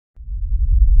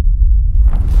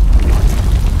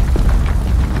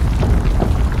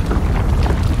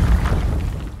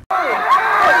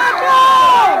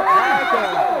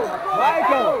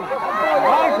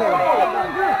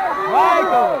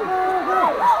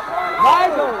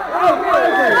Let's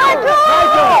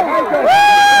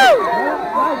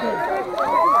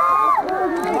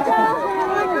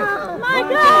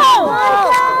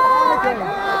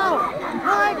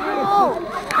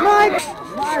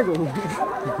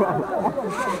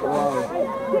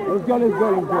go, let's go,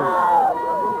 let's go.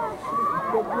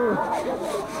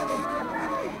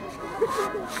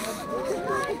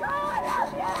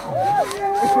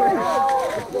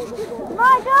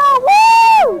 Michael,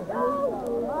 woo!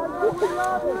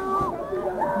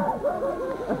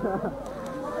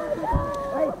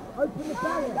 Hey, open the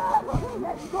barrier.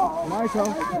 Let's go. Michael.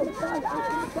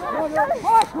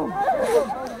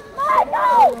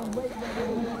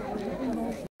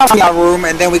 Our room,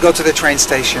 and then we go to the train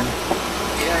station.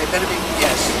 Yeah, it better be.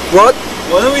 Yes. What?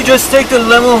 Why don't we just take the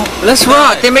limo? Let's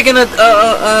rock. They're making a.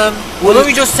 Why don't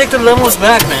we just take the limos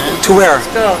back, man? To where?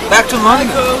 Back to London.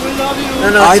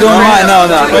 No, I don't know.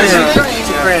 No.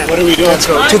 What are we doing? Let's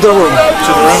go to the room.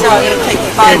 To the room?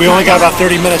 Okay, we only got about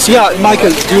 30 minutes. Yeah, Michael,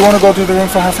 do you want to go to the room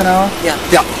for half an hour? Yeah.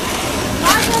 Yeah.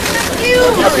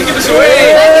 Give us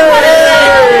away!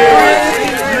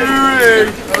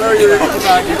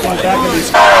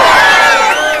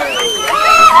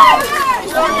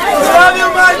 Love you,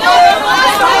 Michael!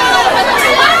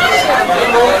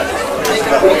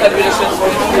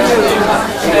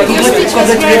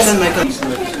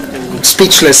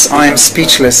 Speechless. I am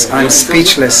speechless. I'm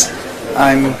speechless.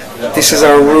 This is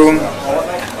our room.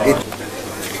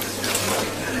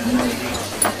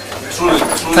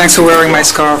 Thanks for wearing my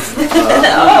scarf.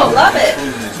 Oh, love it.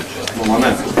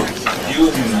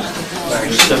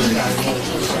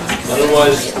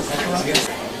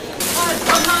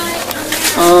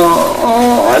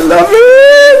 Oh, I love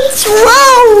it!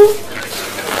 Wow!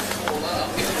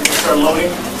 Start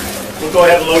loading. We'll go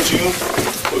ahead and load you.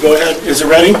 We'll go ahead. Is it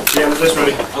ready? Yeah, it's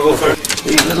ready. I'll go first.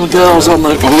 These little girls on the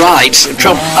right.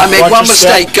 I make one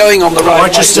mistake going on the right.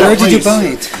 Watch your step, Where did you please. buy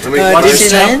it? Watch your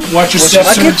step. Watch your step.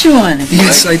 I'll get you one.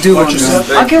 Yes, I do. Watch your step.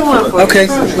 I'll get one for you. Okay.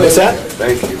 What's that?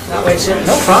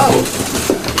 No problem.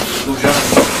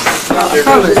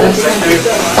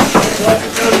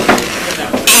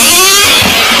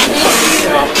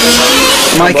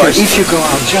 Michael, if you go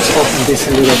out, just open this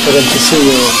a little for them to see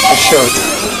your shirt.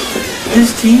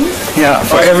 This team? Yeah,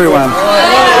 for everyone.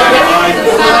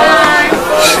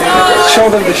 Show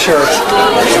them the shirt.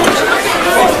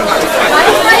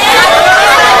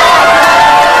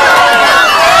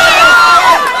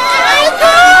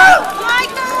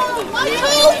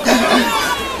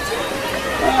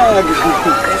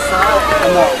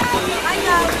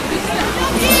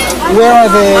 Where are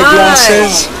the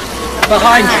glasses?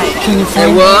 Behind you. Can you They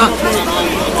find were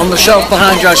on the shelf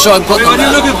behind you. I saw him put them What are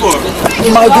you there. looking for?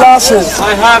 my glasses?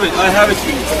 I have it for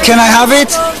you. Can I have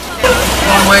it?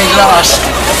 One-way glass.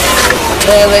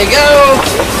 There they go.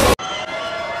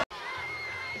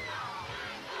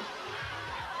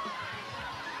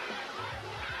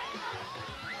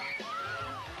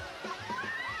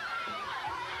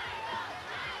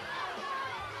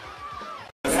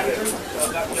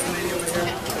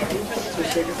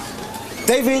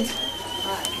 David?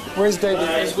 Where's David?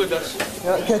 He's with us.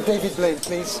 Get David Blaine,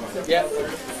 please. Yeah.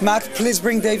 Matt, please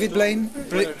bring David Blaine.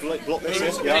 Get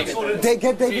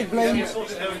David Blaine.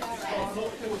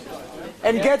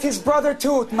 And get his brother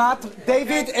too, Matt,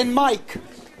 David and Mike.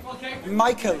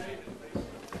 Michael.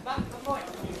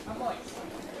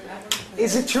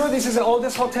 Is it true this is the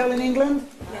oldest hotel in England?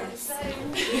 Yes.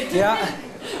 Yeah.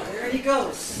 There he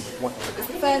goes. The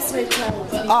first hotel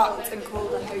was built and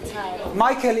called a hotel.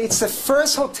 Michael, it's the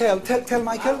first hotel. Tell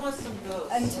Michael.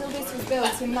 Until this was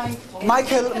built in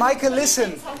Michael,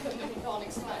 listen.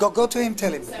 Go to him,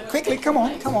 tell him. Quickly, come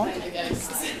on.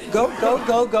 Go,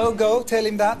 tell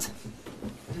him that.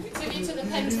 Took you to the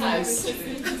penthouse.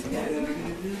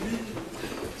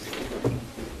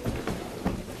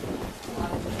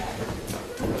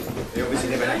 They obviously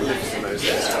never had lifts in those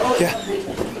days. Yeah.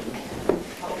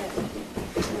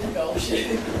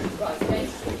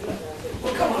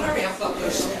 Come on, hurry up,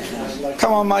 fuckers.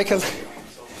 Come on, Michael.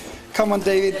 Come on,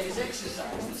 David.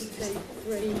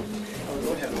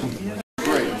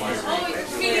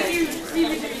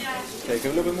 Okay, give a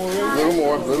little bit more room. A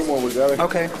little more, we got it.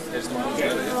 Okay.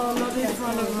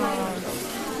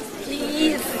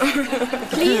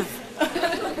 Please.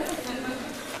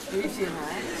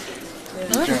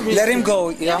 Let him go.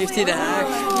 Yeah. Yes.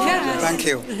 Thank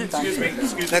you.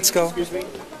 Let's go. Excuse me.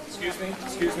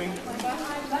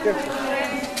 Good.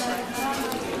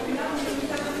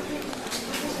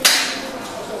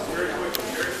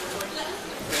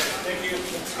 Thank you.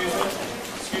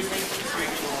 Excuse me.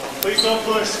 Please don't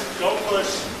push.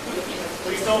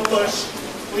 Please don't push.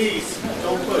 Please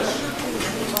don't push.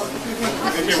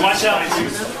 Okay, watch out.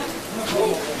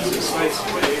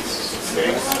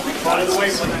 Out of the way.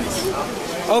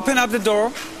 Open up the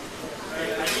door.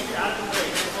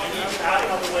 Out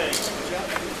of the way.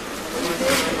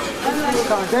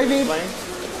 David.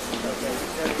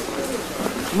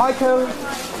 Michael.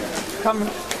 Come.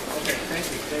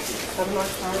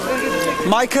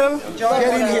 Michael,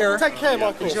 get in here. Take care,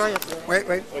 Michael. Wait.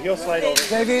 Well, he'll slide over.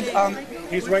 David,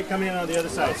 He's right coming in on the other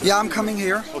side. yeah, I'm coming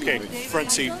here. Okay,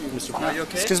 front seat, Mr.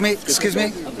 Excuse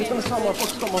me.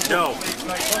 No.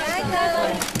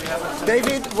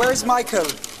 David, where's Michael?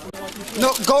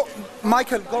 No, go.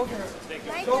 Michael, go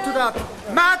there. Go to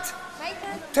that. Matt,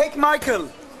 take Michael.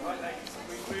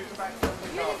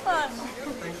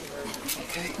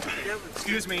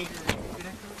 Excuse me.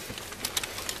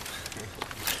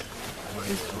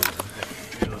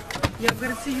 Yeah, I'm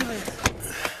gonna see you later.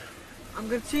 I'm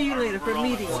gonna see you later for a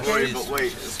meeting. Okay? But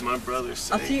wait, it's my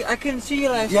brother's I'll see. I can see you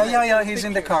later. Yeah. He's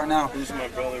in the car now. Who's my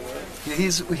brother with? Yeah,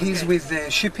 he's with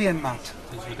Shippy and Matt.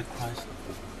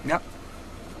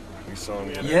 We saw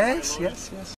him.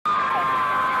 Yes.